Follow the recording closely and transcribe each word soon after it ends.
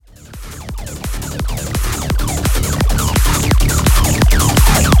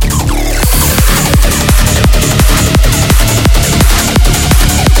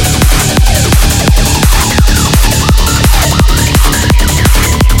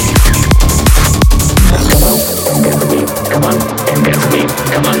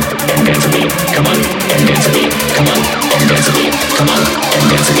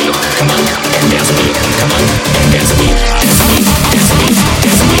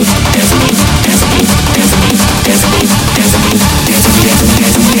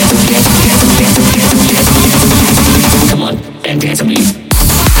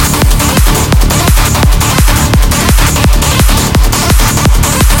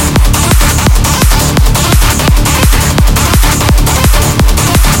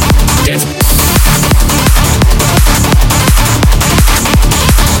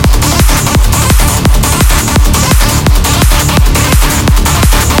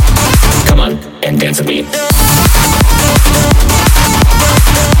and dance with me.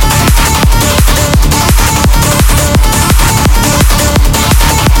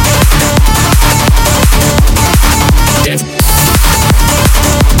 Dance.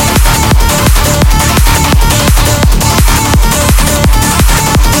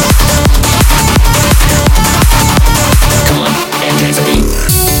 Come on and dance with me.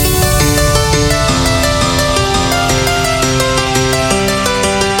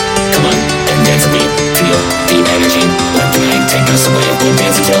 Dance with me, feel the energy. Let the night take us away. We'll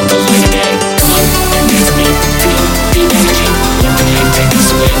dance until the light of day. Come on and dance with me, feel the energy. Let the night take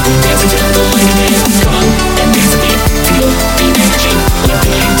us away. We'll dance until the light of day. Come on and dance with me, feel the energy. Let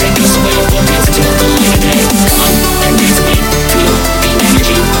the night take us away. We'll dance until the light of day. Come on and dance with me, feel the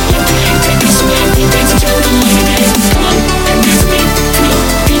energy. Let the night take us away. We'll dance until the light of day. Come on and dance with me, feel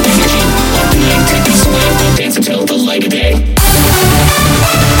the energy. Let the night take us away. We'll dance until the light of day.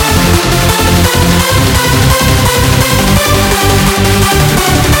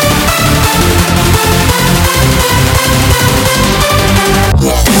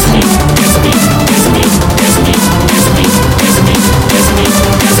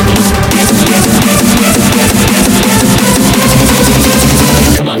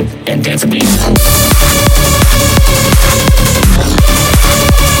 Come on and dance with me.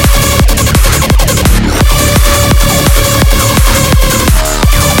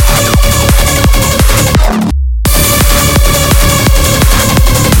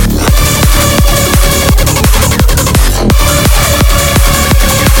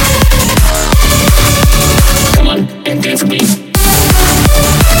 And dance with me.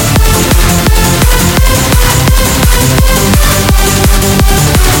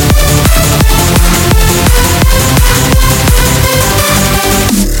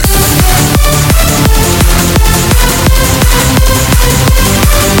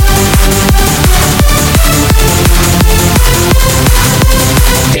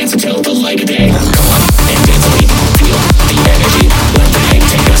 Dance until the light of day. Come on and dance with me. Feel the energy. Let the night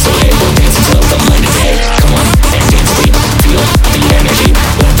take us away. We'll dance until the light of day. Come on and dance with me. Feel the energy.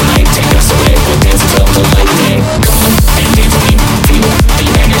 Let the night take us away. We'll dance until the light of day. Come on and dance with me. Feel the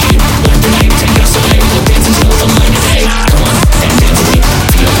energy. Let the night take us away. We'll dance until the light of day. Come on and dance with me.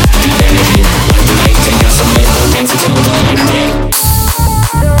 Feel the energy. Let the night take us away. We'll dance until the light of day.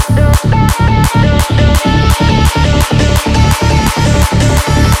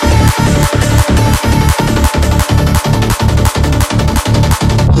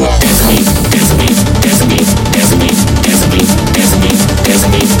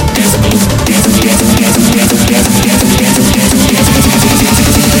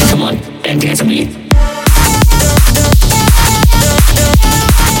 Come on and dance with me.